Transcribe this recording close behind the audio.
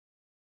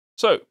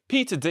So,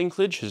 Peter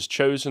Dinklage has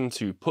chosen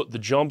to put the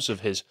jobs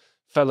of his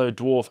fellow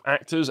dwarf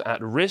actors at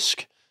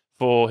risk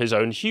for his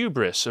own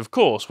hubris, of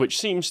course, which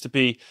seems to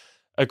be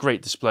a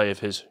great display of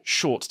his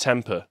short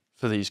temper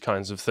for these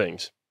kinds of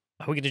things.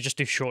 Are we going to just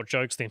do short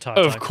jokes the entire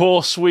time? Of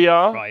course we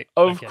are. Right.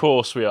 Of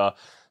course we are.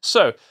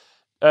 So,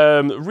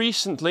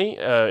 recently,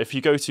 if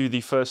you go to the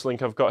first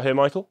link I've got here,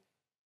 Michael.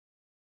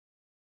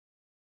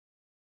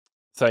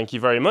 Thank you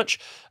very much.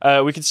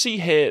 We can see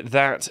here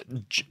that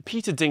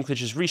Peter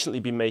Dinklage has recently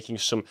been making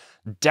some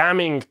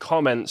damning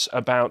comments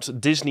about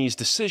Disney's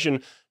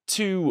decision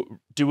to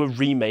do a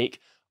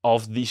remake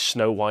of the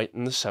Snow White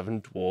and the Seven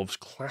Dwarfs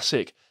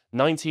classic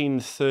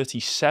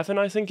 1937,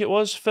 I think it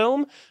was,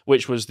 film,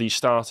 which was the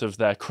start of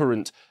their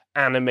current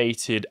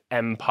animated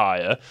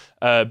empire,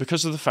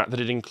 because of the fact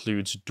that it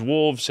includes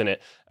dwarves in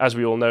it. As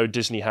we all know,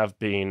 Disney have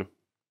been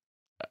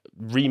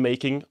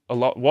remaking a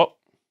lot.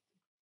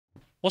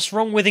 What's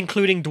wrong with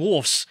including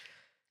dwarfs?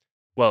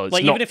 Well, it's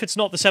like, not... even if it's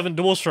not the Seven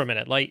Dwarfs for a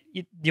minute, like,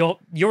 you're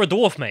a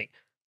dwarf, mate.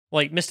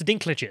 Like Mr.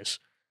 Dinklage is.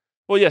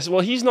 Well, yes.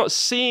 Well, he's not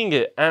seeing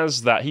it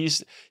as that.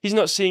 He's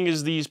not seeing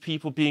as these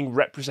people being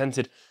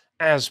represented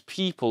as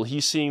people.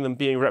 He's seeing them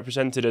being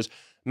represented as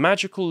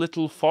magical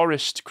little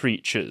forest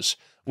creatures,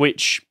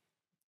 which,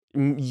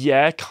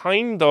 yeah,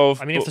 kind of.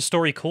 I mean, if the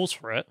story calls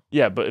for it.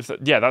 Yeah, but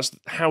that's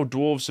how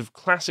dwarves have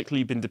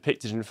classically been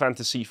depicted in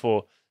fantasy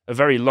for a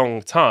very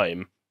long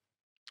time.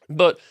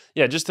 But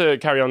yeah, just to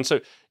carry on. So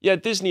yeah,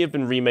 Disney have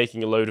been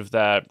remaking a load of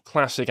their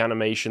classic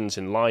animations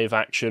in live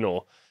action,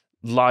 or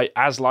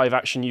as live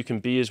action you can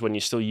be is when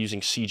you're still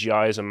using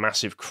CGI as a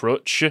massive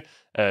crutch.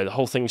 The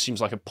whole thing seems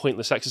like a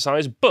pointless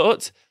exercise,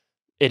 but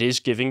it is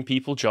giving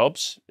people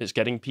jobs. It's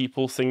getting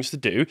people things to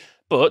do.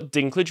 But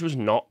Dinklage was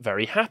not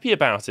very happy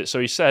about it. So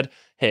he said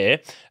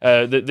here,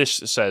 that this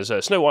says,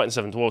 Snow White and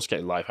Seven Dwarfs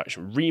getting live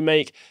action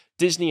remake.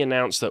 Disney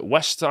announced that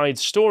West Side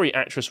Story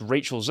actress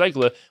Rachel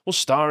Zegler will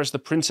star as the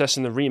princess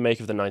in the remake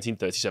of the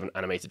 1937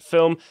 animated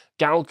film.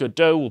 Gal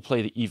Gadot will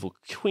play the evil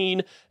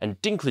queen,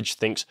 and Dinklage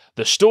thinks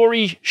the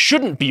story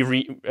shouldn't be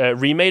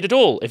remade at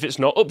all if it's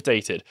not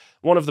updated.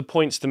 One of the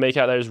points to make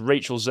out there is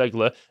Rachel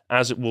Zegler,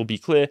 as it will be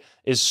clear,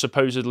 is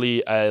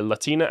supposedly a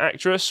Latina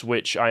actress,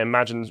 which I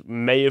imagine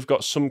may have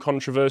got some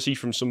controversy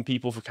from some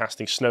people for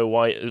casting Snow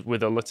White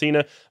with a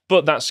Latina,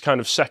 but that's kind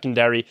of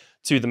secondary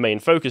to the main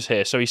focus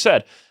here. So he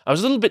said, I was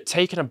a little bit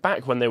taken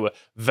aback when they were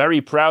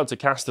very proud to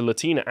cast a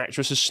Latina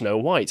actress as Snow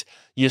White.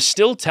 You're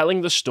still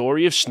telling the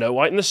story of Snow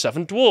White and the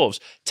Seven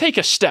Dwarfs. Take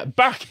a step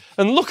back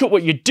and look at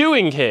what you're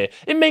doing here.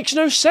 It makes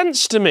no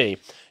sense to me.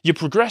 You're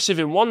progressive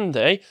in one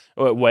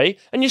way,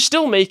 and you're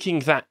still making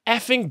that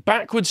effing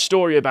backwards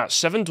story about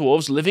seven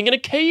dwarves living in a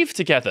cave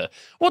together.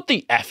 What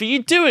the F are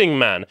you doing,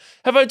 man?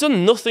 Have I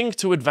done nothing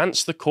to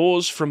advance the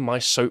cause from my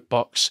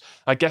soapbox?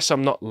 I guess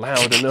I'm not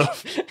loud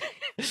enough.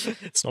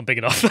 It's not big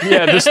enough.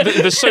 Yeah,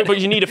 the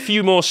soapbox, you need a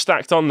few more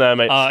stacked on there,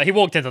 mate. He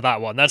walked into that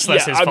one. That's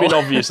his fault. I mean,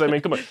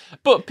 obviously, come on.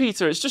 But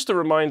Peter, it's just a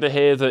reminder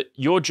here that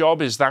your job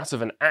is that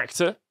of an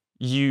actor.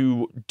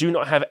 You do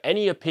not have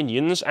any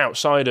opinions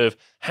outside of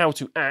how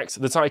to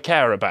act that I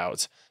care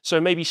about.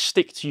 So maybe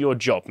stick to your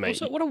job, mate.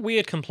 Also, what a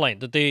weird complaint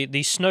that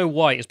the Snow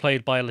White is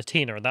played by a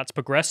Latina, and that's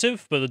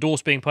progressive, but the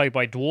dwarfs being played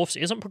by dwarfs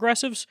isn't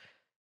progressives?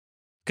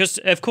 Because,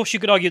 of course, you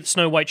could argue that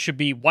Snow White should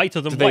be whiter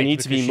than white. Do they need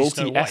to be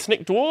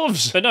multi-ethnic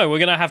dwarves? But no, we're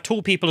going to have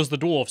tall people as the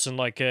dwarfs and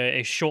like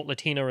a short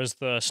Latina as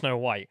the Snow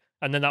White.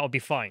 And then that would be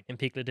fine in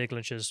Peter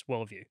Dinklage's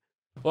worldview.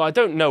 Well, I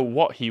don't know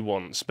what he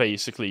wants,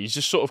 basically. He's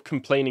just sort of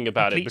complaining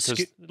about it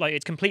because...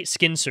 it's complete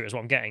skin suit is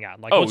what I'm getting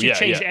at. Like, once you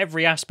change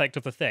every aspect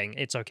of the thing,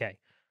 it's okay.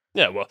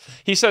 Yeah, well,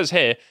 he says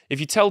here, if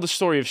you tell the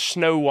story of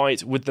Snow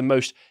White with the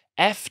most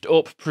effed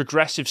up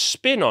progressive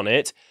spin on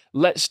it,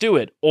 let's do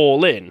it,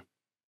 all in.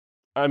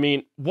 I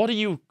mean, what are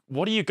you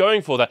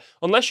going for there?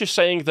 Unless you're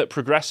saying that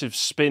progressive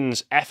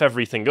spins F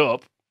everything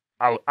up,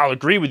 I'll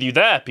agree with you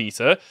there,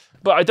 Peter,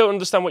 but I don't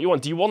understand what you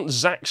want. Do you want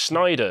Zack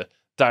Snyder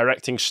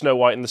directing Snow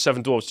White and the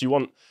Seven Dwarfs? Do you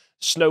want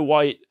Snow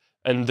White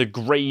and the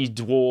grey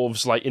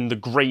dwarves, like, in the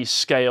grey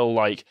scale,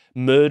 like,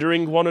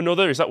 murdering one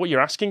another? Is that what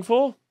you're asking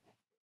for?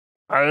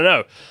 I don't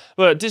know.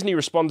 But Disney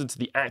responded to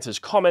the actors'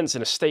 comments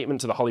in a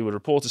statement to The Hollywood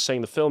Reporter,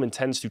 saying the film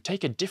intends to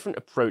take a different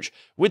approach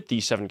with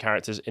these seven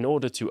characters in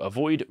order to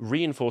avoid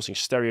reinforcing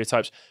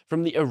stereotypes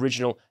from the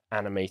original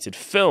animated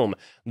film.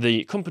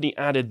 The company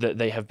added that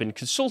they have been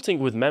consulting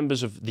with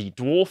members of the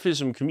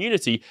dwarfism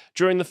community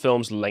during the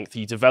film's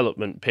lengthy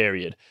development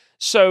period.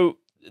 So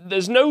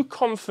there's no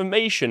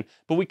confirmation,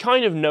 but we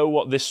kind of know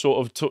what this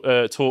sort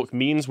of talk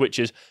means, which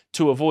is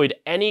to avoid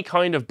any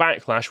kind of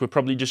backlash, we're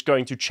probably just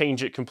going to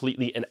change it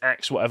completely and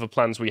axe whatever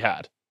plans we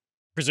had.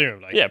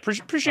 Presumably. Yeah,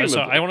 presumably.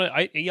 So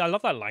I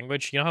love that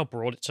language. You know how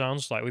broad it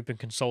sounds? Like, we've been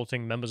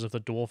consulting members of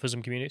the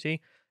dwarfism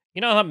community.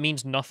 You know how that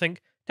means nothing?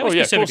 Tell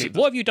me specifically,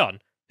 what have you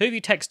done? Who have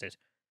you texted?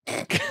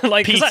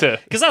 Like, Peter.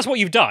 Because that's what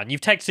you've done.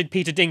 You've texted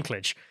Peter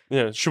Dinklage.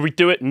 Yeah, should we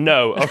do it?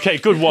 No. Okay,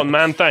 good one,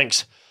 man,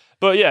 thanks.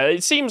 But yeah,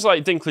 it seems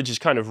like Dinklage is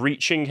kind of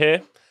reaching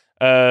here.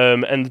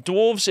 And the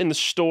dwarves in the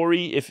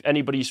story, if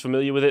anybody's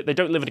familiar with it, they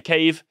don't live in a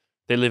cave,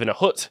 they live in a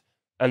hut,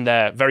 and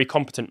they're very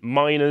competent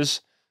miners.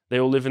 They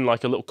all live in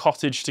like a little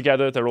cottage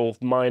together. They're all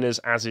miners,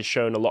 as is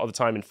shown a lot of the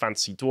time in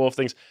fantasy dwarf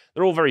things.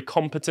 They're all very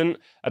competent.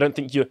 I don't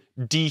think you're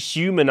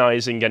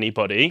dehumanizing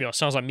anybody. Yeah,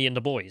 sounds like me and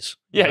the boys.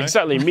 Yeah,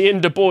 exactly. Me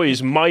and the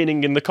boys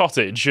mining in the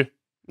cottage.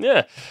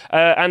 Yeah,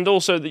 and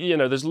also,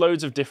 there's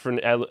loads of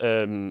different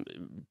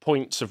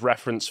points of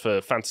reference for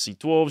fantasy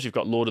dwarves. You've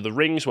got Lord of the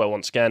Rings, where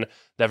once again,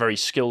 they're very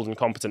skilled and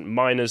competent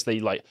miners.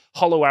 They like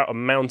hollow out a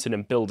mountain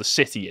and build a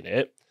city in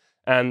it.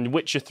 And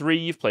Witcher 3,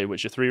 you've played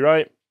Witcher 3,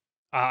 right?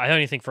 I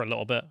only think for a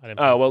little bit. The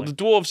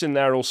dwarves in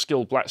there are all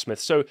skilled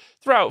blacksmiths. So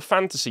throughout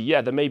fantasy,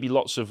 yeah, there may be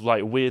lots of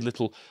like weird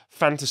little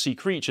fantasy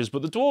creatures,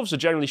 but the dwarves are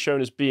generally shown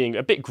as being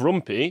a bit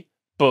grumpy,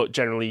 but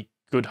generally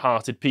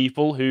good-hearted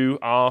people who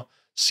are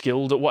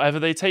skilled at whatever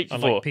they take for.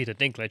 Unlike Peter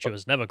Dinklage, who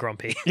was never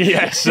grumpy.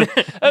 Yes.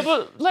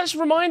 But let's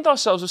remind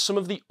ourselves of some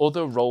of the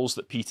other roles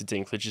that Peter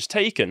Dinklage has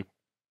taken.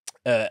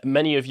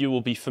 Many of you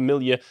will be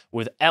familiar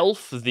with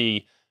Elf,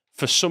 the,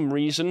 for some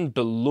reason,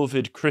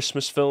 beloved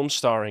Christmas film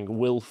starring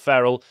Will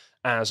Ferrell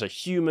as a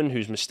human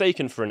who's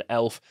mistaken for an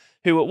elf,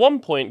 who at one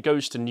point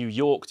goes to New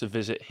York to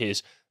visit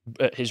his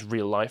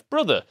real-life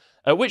brother,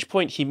 at which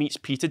point he meets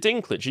Peter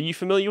Dinklage. Are you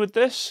familiar with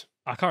this?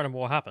 I can't remember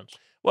what happens.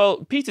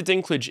 Well, Peter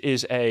Dinklage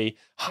is a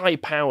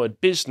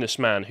high-powered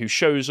businessman who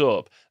shows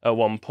up at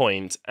one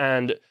point,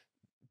 and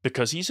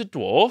because he's a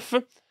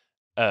dwarf,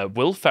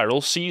 Will Ferrell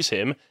sees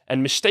him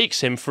and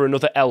mistakes him for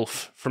another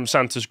elf from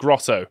Santa's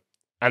grotto.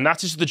 And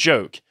that is the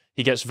joke.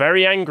 He gets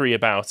very angry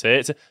about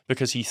it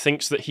because he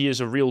thinks that he is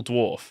a real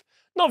dwarf.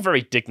 Not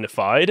very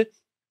dignified.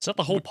 Is that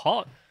the whole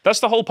part? That's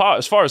the whole part,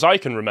 as far as I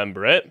can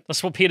remember it.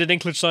 That's what Peter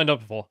Dinklage signed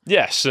up for?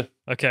 Yes.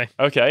 Okay.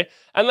 Okay.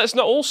 And let's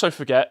not also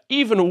forget,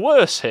 even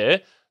worse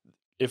here,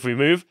 if we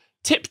move,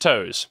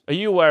 Tiptoes. Are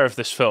you aware of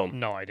this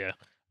film? No idea.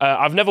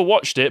 I've never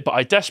watched it, but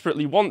I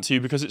desperately want to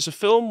because it's a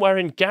film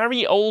wherein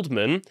Gary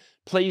Oldman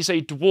plays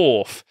a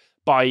dwarf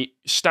by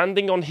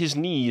standing on his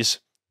knees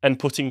and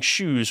putting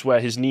shoes where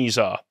his knees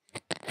are.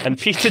 And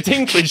Peter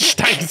Dinklage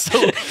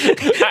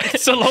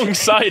acts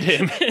alongside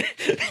him.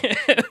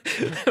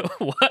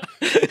 What?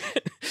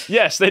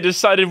 Yes, they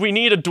decided we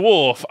need a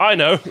dwarf. I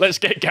know, let's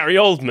get Gary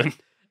Oldman.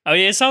 I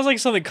mean, it sounds like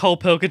something Cole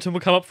Pilkington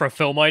would come up for a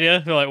film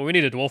idea. They're like, well, we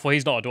need a dwarf. Well,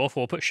 he's not a dwarf.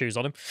 We'll put shoes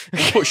on him.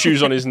 Put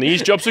shoes on his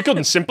knees. Jobs are good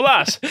and simple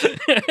as.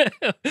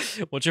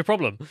 What's your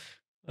problem?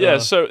 Yeah,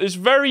 so it's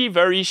very,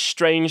 very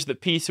strange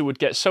that Peter would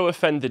get so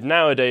offended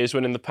nowadays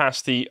when in the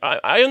past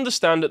I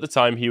understand at the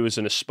time he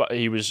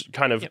was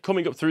kind of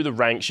coming up through the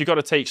ranks. You got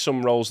to take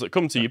some roles that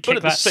come to you, but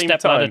at the same step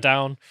time, ladder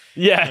down.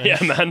 Yeah,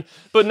 man.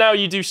 But now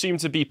you do seem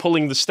to be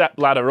pulling the step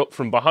ladder up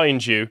from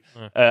behind you,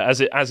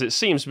 as it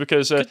seems,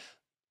 because.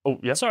 Oh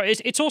yeah. Sorry,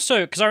 it's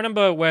also because I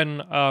remember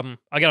when again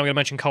I'm going to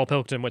mention Cole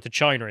Pilkington went to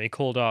China. He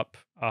called up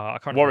I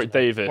can't Warwick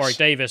Davis. Warwick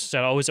Davis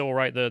said, "Oh, is it all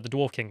right? The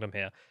Dwarf Kingdom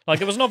here?" Like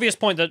there was an obvious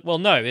point that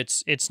no,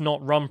 it's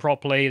not run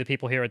properly. The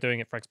people here are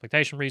doing it for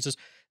exploitation reasons.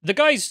 The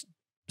guy's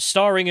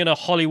starring in a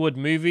Hollywood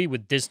movie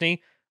with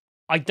Disney.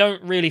 I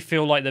don't really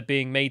feel like they're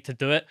being made to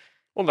do it.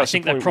 Well, I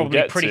think they're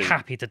probably pretty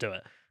happy to do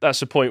it.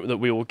 That's the point that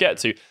we will get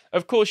to.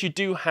 Of course, you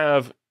do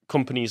have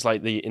companies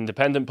like the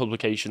Independent,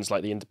 publications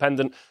like the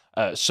Independent,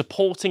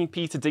 supporting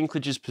Peter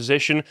Dinklage's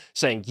position,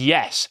 saying,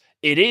 yes,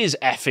 it is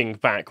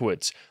effing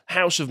backwards.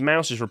 House of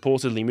Mouse is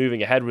reportedly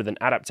moving ahead with an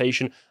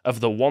adaptation of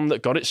the one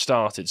that got it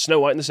started,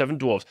 Snow White and the Seven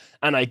Dwarfs,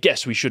 and I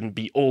guess we shouldn't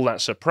be all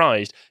that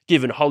surprised,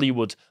 given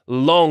Hollywood's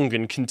long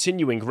and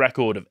continuing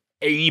record of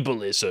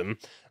ableism,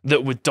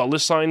 that with dollar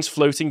signs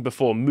floating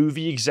before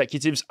movie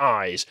executives'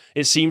 eyes,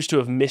 it seems to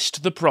have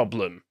missed the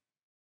problem.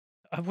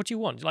 What do you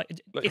want? Like,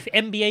 if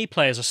NBA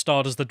players are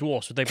starred as the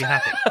dwarfs, would they be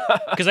happy?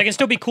 Because they can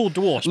still be called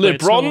dwarfs.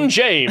 LeBron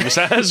James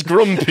as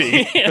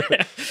Grumpy.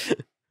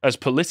 As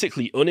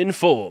politically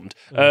uninformed.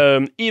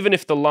 Even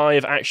if the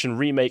live-action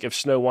remake of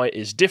Snow White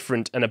is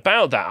different, and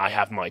about that I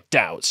have my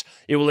doubts,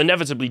 it will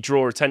inevitably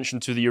draw attention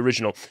to the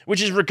original,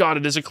 which is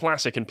regarded as a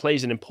classic and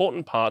plays an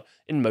important part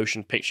in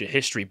motion picture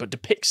history, but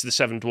depicts the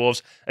Seven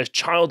Dwarfs as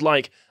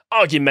childlike,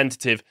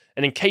 argumentative,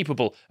 and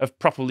incapable of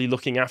properly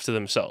looking after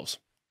themselves.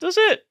 Does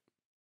it?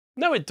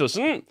 No, it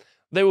doesn't.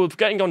 They were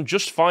getting on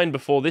just fine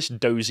before this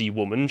dozy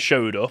woman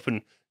showed up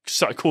and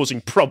started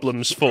causing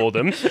problems for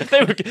them.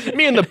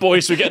 Me and the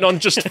boys were getting on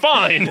just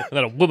fine. And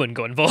then a woman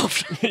got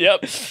involved.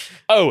 Yep.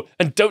 Oh,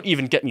 and don't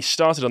even get me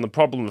started on the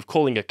problem of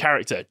calling a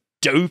character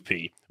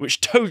dopey, which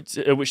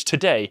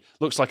today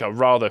looks like a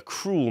rather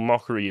cruel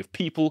mockery of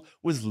people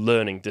with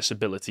learning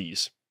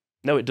disabilities.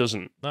 No, it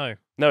doesn't. No,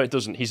 it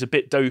doesn't. He's a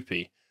bit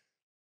dopey.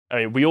 I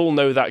mean, we all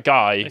know that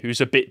guy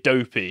who's a bit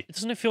dopey.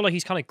 Doesn't it feel like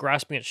he's kind of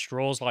grasping at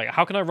straws? Like,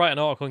 how can I write an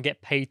article and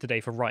get paid today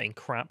for writing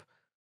crap?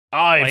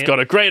 I've got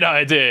a great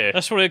idea.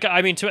 That's what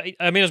I mean.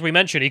 As we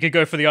mentioned, he could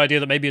go for the idea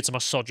that maybe it's a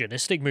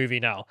misogynistic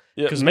movie now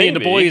because me and the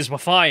boys were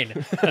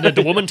fine, and then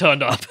the woman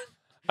turned up.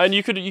 And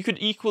you could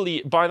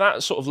equally, by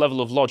that sort of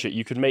level of logic,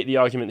 you could make the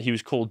argument that he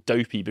was called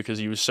dopey because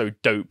he was so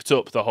doped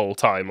up the whole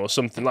time, or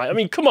something like. I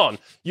mean, come on,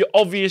 you're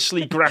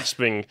obviously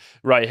grasping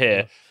right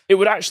here. It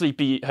would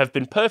actually have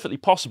been perfectly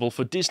possible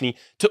for Disney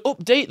to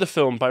update the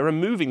film by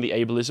removing the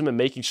ableism and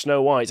making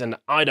Snow White and,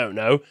 I don't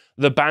know,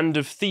 the Band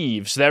of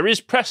Thieves. There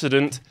is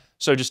precedent,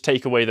 so just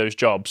take away those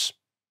jobs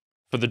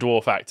for the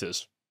dwarf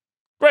actors.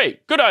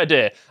 Great, good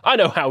idea. I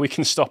know how we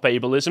can stop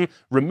ableism,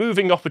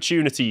 removing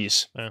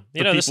opportunities for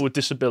people with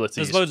disabilities.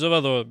 There's loads of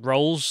other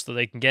roles that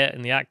they can get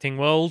in the acting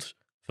world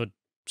for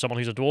someone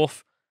who's a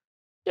dwarf.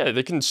 Yeah,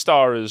 they can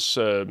star as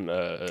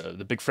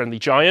the Big Friendly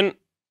Giant.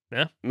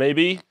 Yeah.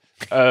 Maybe.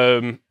 I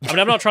mean,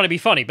 I'm not trying to be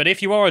funny, but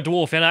if you are a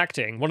dwarf in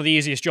acting, one of the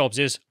easiest jobs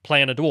is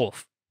playing a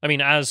dwarf. I mean,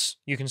 as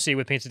you can see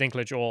with Peter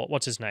Dinklage, or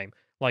what's his name?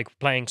 Like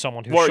playing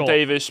someone who's Warwick short.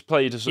 Davis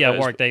played as...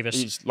 Warwick Davis.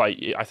 He's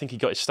like, I think he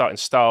got his start in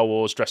Star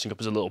Wars, dressing up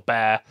as a little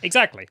bear.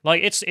 Exactly.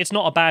 Like, it's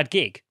not a bad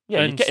gig. Yeah,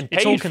 and you're getting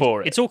paid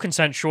for it. It's all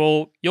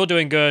consensual. You're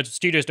doing good.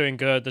 Studio's doing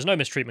good. There's no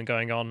mistreatment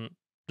going on.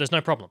 There's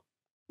no problem.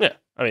 Yeah,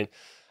 I mean...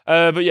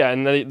 but yeah,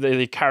 and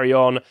they carry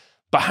on.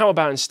 But how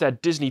about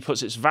instead Disney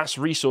puts its vast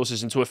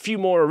resources into a few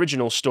more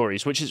original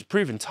stories, which it's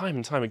proven time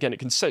and time again it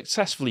can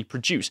successfully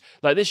produce,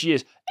 like this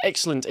year's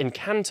excellent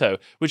Encanto,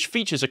 which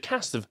features a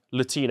cast of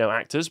Latino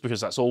actors, because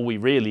that's all we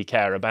really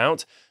care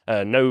about.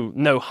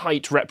 No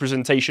height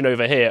representation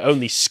over here,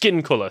 only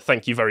skin colour,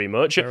 thank you very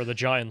much. There are the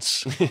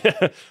giants.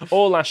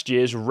 Or last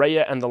year's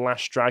Raya and the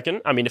Last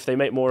Dragon. I mean, if they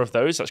make more of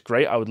those, that's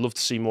great. I would love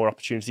to see more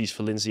opportunities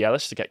for Lindsay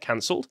Ellis to get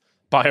cancelled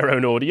by her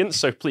own audience,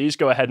 so please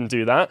go ahead and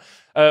do that.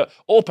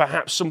 Or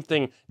perhaps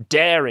something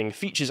daring,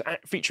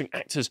 featuring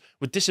actors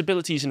with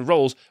disabilities in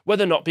roles where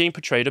they're not being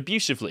portrayed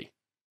abusively.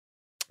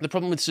 The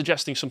problem with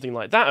suggesting something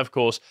like that, of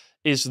course,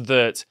 is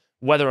that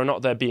whether or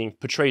not they're being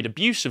portrayed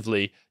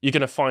abusively, you're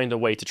going to find a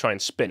way to try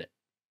and spin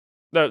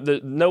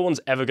it. No one's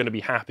ever going to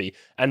be happy,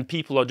 and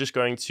people are just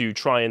going to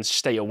try and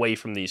stay away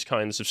from these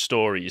kinds of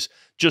stories,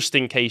 just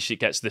in case it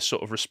gets this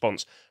sort of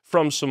response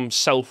from some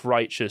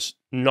self-righteous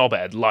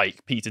knobhead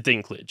like Peter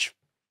Dinklage.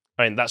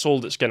 I mean, that's all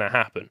that's going to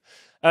happen.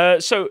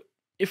 So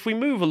if we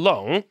move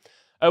along,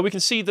 we can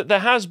see that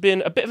there has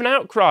been a bit of an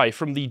outcry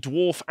from the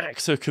dwarf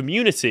actor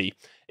community,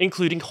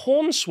 including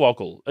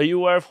Hornswoggle. Are you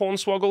aware of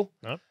Hornswoggle?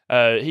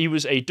 No. He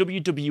was a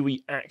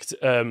WWE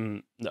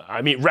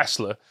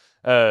wrestler.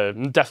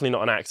 Definitely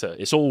not an actor.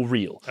 It's all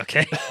real.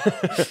 Okay.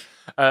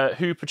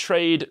 Who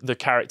portrayed the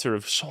character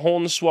of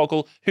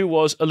Hornswoggle, who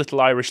was a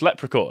little Irish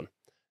leprechaun.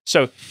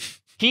 So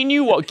he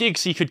knew what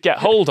gigs he could get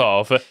hold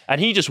of,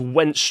 and he just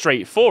went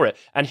straight for it.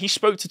 And he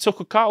spoke to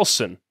Tucker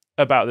Carlson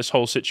about this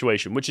whole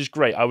situation, which is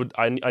great.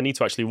 I need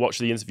to actually watch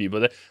the interview,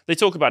 but they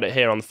talk about it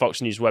here on the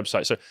Fox News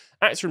website. So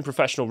actor and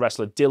professional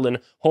wrestler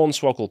Dylan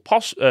Hornswoggle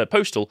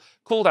Postal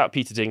called out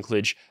Peter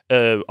Dinklage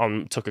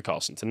on Tucker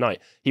Carlson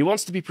tonight. He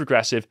wants to be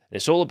progressive, and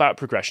it's all about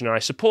progression, and I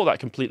support that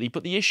completely,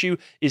 but the issue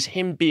is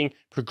him being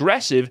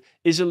progressive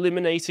is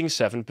eliminating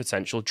 7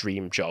 potential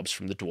dream jobs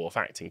from the dwarf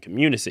acting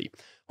community.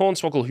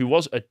 Hornswoggle, who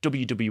was a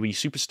WWE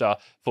superstar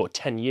for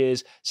 10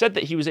 years, said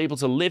that he was able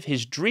to live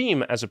his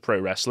dream as a pro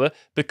wrestler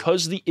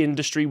because the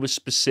industry was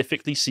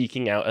specifically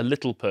seeking out a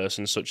little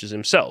person such as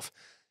himself.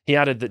 He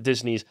added that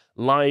Disney's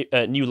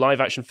new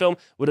live-action film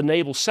would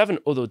enable 7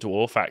 other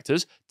dwarf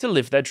actors to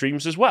live their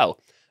dreams as well.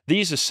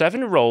 These are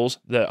 7 roles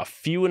that are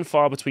few and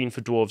far between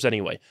for dwarves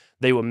anyway.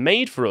 They were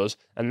made for us,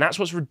 and that's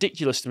what's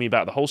ridiculous to me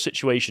about the whole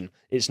situation.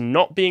 It's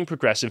not being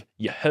progressive,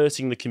 you're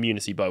hurting the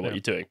community by what you're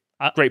doing.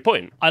 Great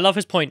point. I love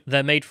his point.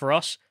 They're made for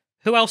us.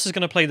 Who else is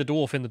going to play the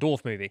dwarf in the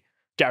dwarf movie?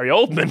 Gary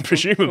Oldman,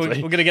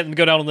 presumably. We're going to get them to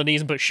go down on their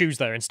knees and put shoes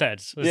there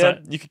instead.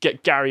 You could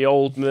get Gary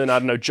Oldman, I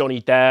don't know,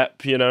 Johnny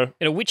Depp, you know.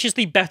 Which is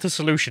the better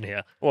solution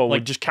here? Well,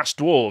 we just cast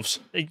dwarves.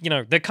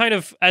 They're kind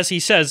of, as he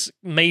says,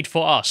 made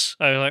for us.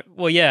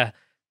 Well, yeah.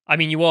 I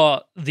mean, you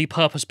are the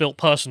purpose-built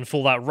person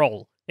for that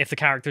role, if the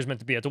character is meant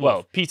to be a dwarf.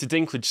 Well, Peter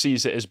Dinklage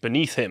sees it as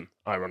beneath him,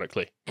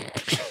 ironically.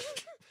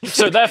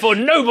 So therefore,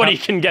 nobody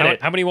can get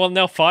it. How many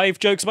now? 5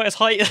 jokes about his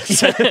height?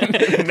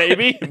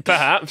 Maybe,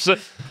 perhaps.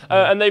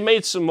 And they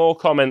made some more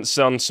comments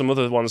on some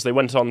other ones. They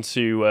went on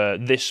to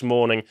This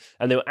Morning,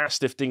 and they were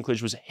asked if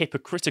Dinklage was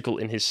hypocritical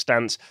in his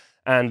stance.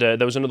 And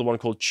there was another one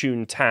called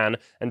Tune Tan,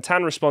 and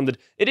Tan responded,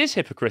 "It is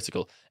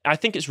hypocritical. I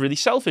think it's really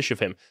selfish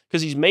of him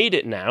because he's made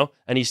it now,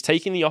 and he's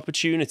taking the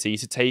opportunity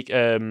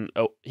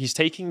to he's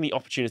taking the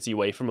opportunity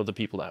away from other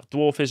people that have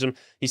dwarfism.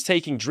 He's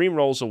taking dream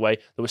roles away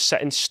that were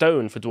set in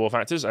stone for dwarf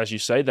actors, as you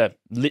say. They're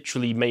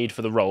literally made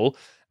for the role.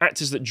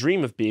 Actors that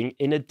dream of being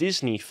in a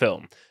Disney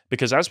film.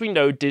 Because as we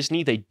know,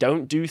 Disney, they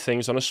don't do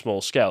things on a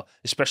small scale,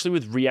 especially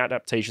with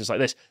readaptations like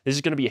this. This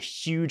is going to be a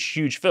huge,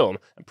 huge film,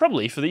 and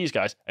probably, for these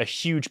guys, a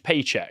huge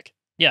paycheck.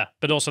 Yeah,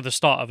 but also the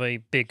start of a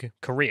big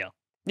career.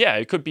 Yeah,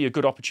 it could be a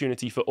good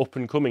opportunity for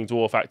up-and-coming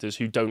dwarf actors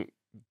who don't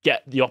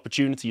get the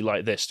opportunity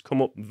like this to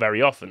come up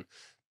very often.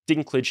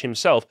 Dinklage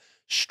himself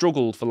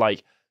struggled for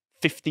like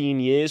 15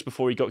 years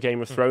before he got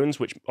Game of Thrones,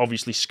 which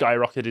obviously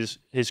skyrocketed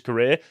his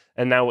career,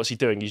 and now what's he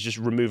doing? He's just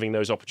removing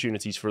those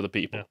opportunities for other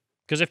people. Yeah.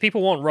 Because if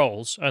people want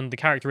roles and the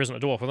character isn't a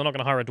dwarf, well, they're not going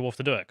to hire a dwarf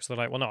to do it. Because they're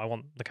like, well, no, I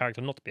want the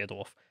character not to be a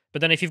dwarf.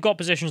 But then if you've got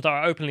positions that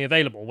are openly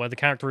available where the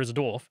character is a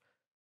dwarf,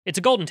 it's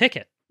a golden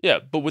ticket. Yeah,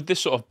 but with this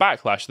sort of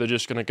backlash, they're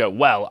just going to go,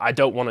 well, I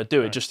don't want to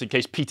do it just in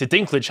case Peter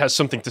Dinklage has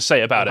something to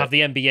say about it. Have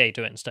the NBA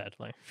do it instead.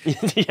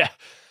 Yeah.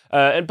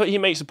 But he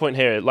makes a point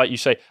here, like you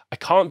say, I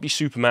can't be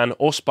Superman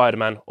or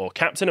Spider-Man or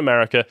Captain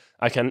America.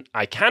 I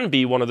can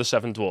be one of the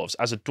 7 dwarves.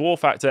 As a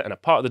dwarf actor and a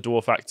part of the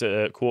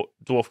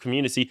dwarf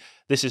community,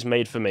 this is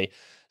made for me.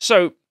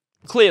 So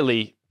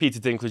clearly, Peter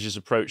Dinklage's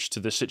approach to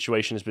the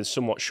situation has been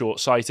somewhat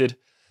short-sighted.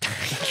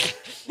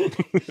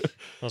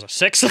 That was a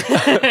 6.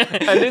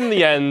 And in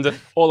the end,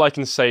 all I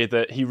can say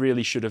that he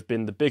really should have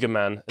been the bigger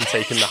man and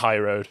taken the high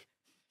road.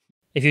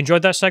 If you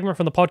enjoyed that segment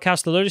from the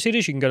podcast, The Lotus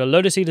Eaters, you can go to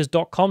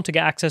lotuseaters.com to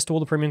get access to all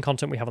the premium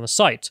content we have on the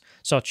site,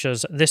 such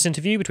as this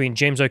interview between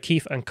James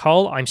O'Keefe and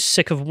Carl. I'm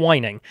sick of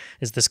whining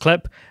is this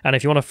clip. And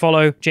if you want to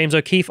follow James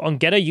O'Keefe on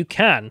Getter, you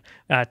can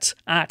at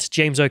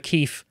James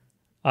O'Keefe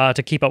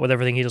to keep up with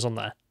everything he does on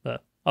there.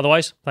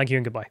 Otherwise, thank you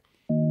and goodbye.